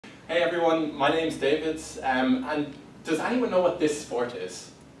Hey everyone, my name's David, and does anyone know what this sport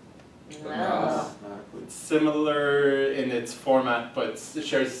is? No. It's similar in its format, but it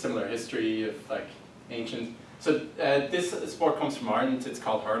shares a similar history of like ancient. So this sport comes from Ireland. It's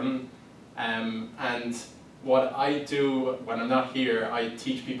called hurling, and what I do when I'm not here, I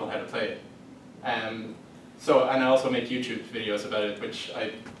teach people how to play it. And I also make YouTube videos about it, which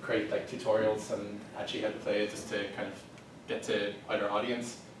I create like tutorials and actually how to play it just to kind of get to wider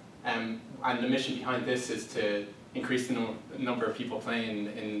audience. And the mission behind this is to increase the number of people playing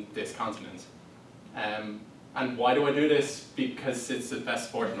in this continent. And why do I do this? Because it's the best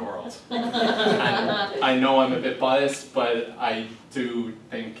sport in the world. And I know I'm a bit biased, but I do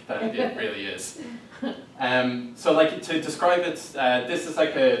think that it really is. So like to describe it, this is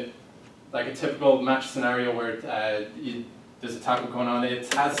like a typical match scenario where there's a tackle going on.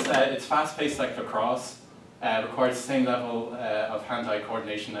 It has it's fast-paced like lacrosse. Requires the same level of hand-eye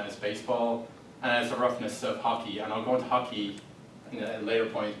coordination as baseball, and has the roughness of hockey. And I'll go into hockey in a later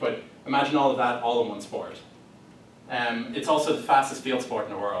point, but imagine all of that all in one sport. It's also the fastest field sport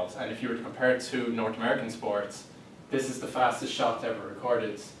in the world, and if you were to compare it to North American sports, this is the fastest shot ever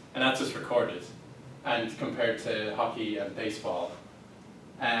recorded, and that's just recorded, and compared to hockey and baseball.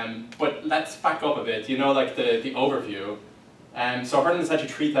 But let's back up a bit, you know, like the overview. So hurling is actually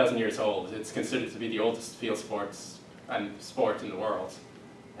 3,000 years old. It's considered to be the oldest field sport in the world.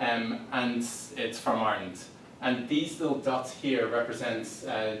 And it's from Ireland. And these little dots here represent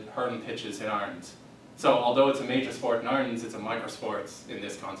hurling pitches in Ireland. So although it's a major sport in Ireland, it's a micro sport in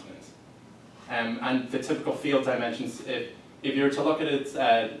this continent. And the typical field dimensions, if you were to look at it,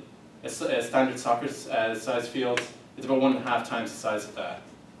 a standard soccer size field, it's about 1.5 times the size of that.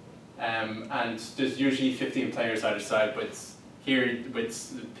 And there's usually 15 players either side, but here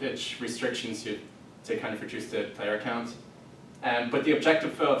with pitch restrictions to kind of reduce the player count. But the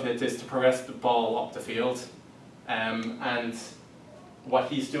objective of it is to progress the ball up the field. And what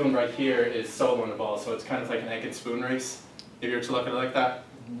he's doing right here is soloing the ball, so it's kind of like an egg and spoon race, if you were to look at it like that.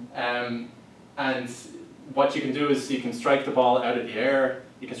 And what you can do is you can strike the ball out of the air,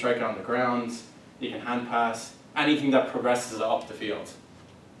 you can strike it on the ground, you can hand pass, anything that progresses it up the field.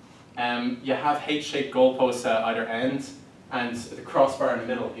 You have H-shaped goalposts at either end, and the crossbar in the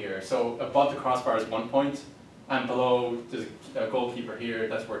middle here. So above the crossbar is 1 point, and below there's a goalkeeper here,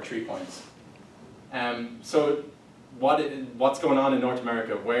 that's worth 3 points. So what's going on in North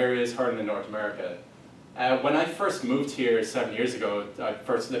America? Where is hurling in North America? When I first moved here 7 years ago, I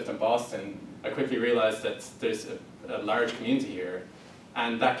first lived in Boston, I quickly realized that there's a large community here,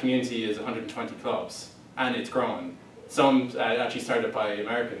 and that community is 120 clubs, and it's growing. Some actually started by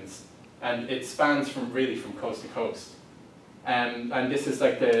Americans, and it spans from coast to coast. And this is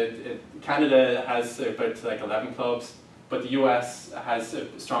like Canada has about like 11 clubs, but the US has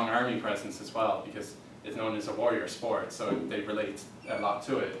a strong army presence as well because it's known as a warrior sport, so they relate a lot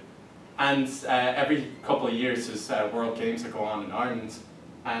to it. And every couple of years there's World Games that go on in Ireland,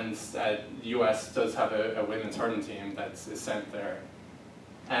 and the US does have a women's hurling team that is sent there.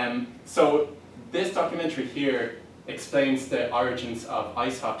 So this documentary here explains the origins of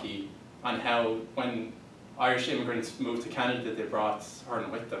ice hockey and how when Irish immigrants moved to Canada they brought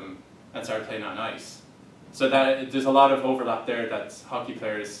hurling with them and started playing on ice. So that there's a lot of overlap there that hockey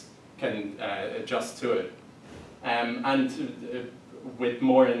players can adjust to it. And with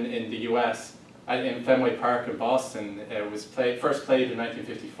more in the US, in Fenway Park in Boston, it was first played in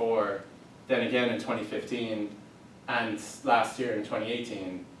 1954, then again in 2015, and last year in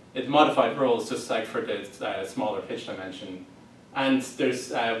 2018. It's modified rules just like for the smaller pitch dimension. And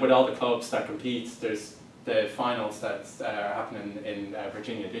there's, with all the clubs that compete, there's the finals that are happening in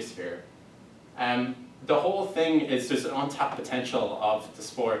Virginia this year. The whole thing is there's an untapped potential of the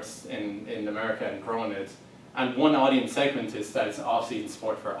sports in America and growing it. And one audience segment is that it's an off-season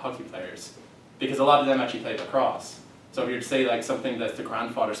sport for hockey players, because a lot of them actually play lacrosse. So if you were to say like something that's the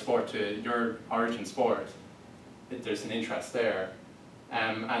grandfather sport to your origin sport, there's an interest there.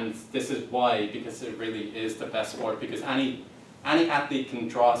 And this is why, because it really is the best sport, because any athlete can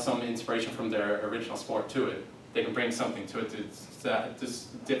draw some inspiration from their original sport to it. They can bring something to it. There's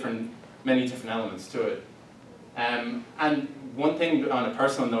many different elements to it. And one thing on a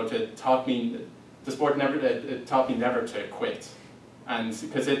personal note, it taught me, the sport it taught me never to quit. And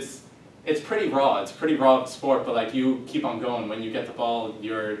because it's pretty raw sport, but like you keep on going. When you get the ball,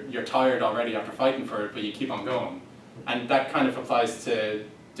 you're tired already after fighting for it, but you keep on going. And that kind of applies to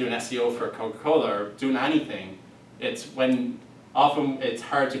doing SEO for Coca-Cola or doing anything. It's when often it's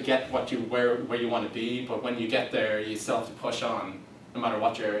hard to get where you want to be, but when you get there, you still have to push on, no matter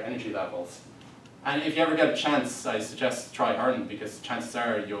what your energy levels. And if you ever get a chance, I suggest try hurling, because chances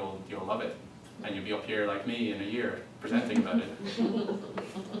are you'll love it, and you'll be up here like me in a year presenting about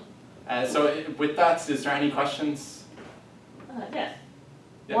it. So with that, is there any questions? Yes.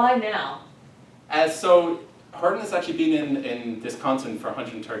 Yeah. Why now? So hurling has actually been in this continent for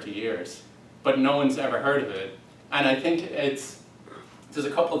 130 years, but no one's ever heard of it. And I think there's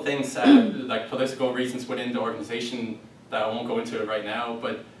a couple of things, like political reasons within the organization that I won't go into right now,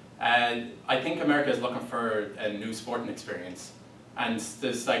 but I think America is looking for a new sporting experience. And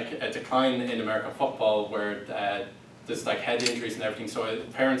there's like a decline in American football where there's like head injuries and everything, so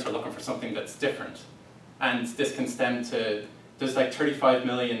parents are looking for something that's different. And this can stem to, there's like 35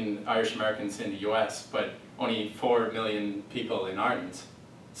 million Irish Americans in the US, but only 4 million people in Ireland.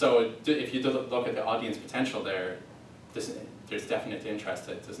 So if you look at the audience potential there, there's definite interest,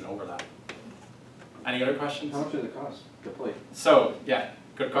 there's an overlap. Any other questions? How much does it cost to play? So, yeah,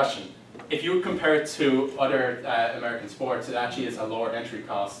 good question. If you compare it to other American sports, it actually is a lower entry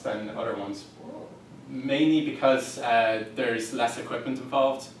cost than other ones. Mainly because there's less equipment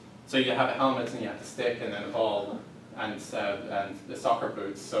involved. So you have a helmet and you have the stick and then a ball and the soccer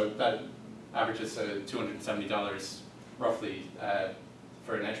boots. So that averages $270 roughly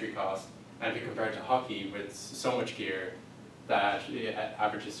for an entry cost. And if you compare it to hockey with so much gear, that it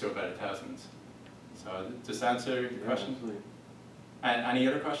averages to about $1,000. So does that answer your question? Absolutely. And any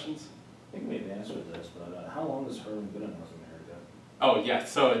other questions? I think we may have answered this, but how long has hurling been in North America? Oh yeah,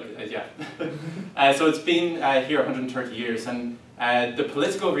 so yeah. So it's been here 130 years, and the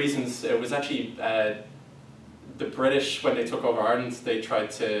political reasons, it was actually the British, when they took over Ireland, they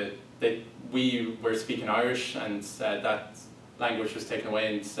tried to, we were speaking Irish, and that language was taken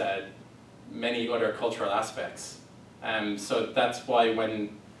away, and many other cultural aspects. So that's why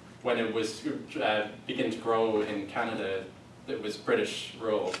when it was beginning to grow in Canada, it was British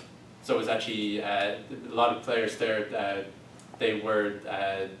rule. So it was actually a lot of players there. They were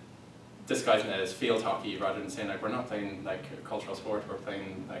disguising it as field hockey rather than saying like we're not playing like a cultural sport. We're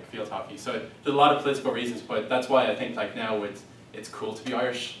playing like field hockey. So there's a lot of political reasons, but that's why I think like now it's cool to be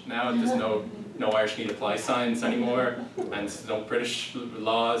Irish. Now there's no Irish need apply signs anymore, and no British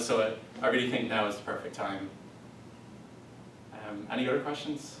laws. So I really think now is the perfect time. Any other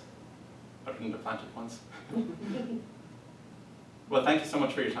questions? Other than the planted ones? Well, thank you so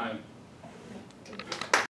much for your time.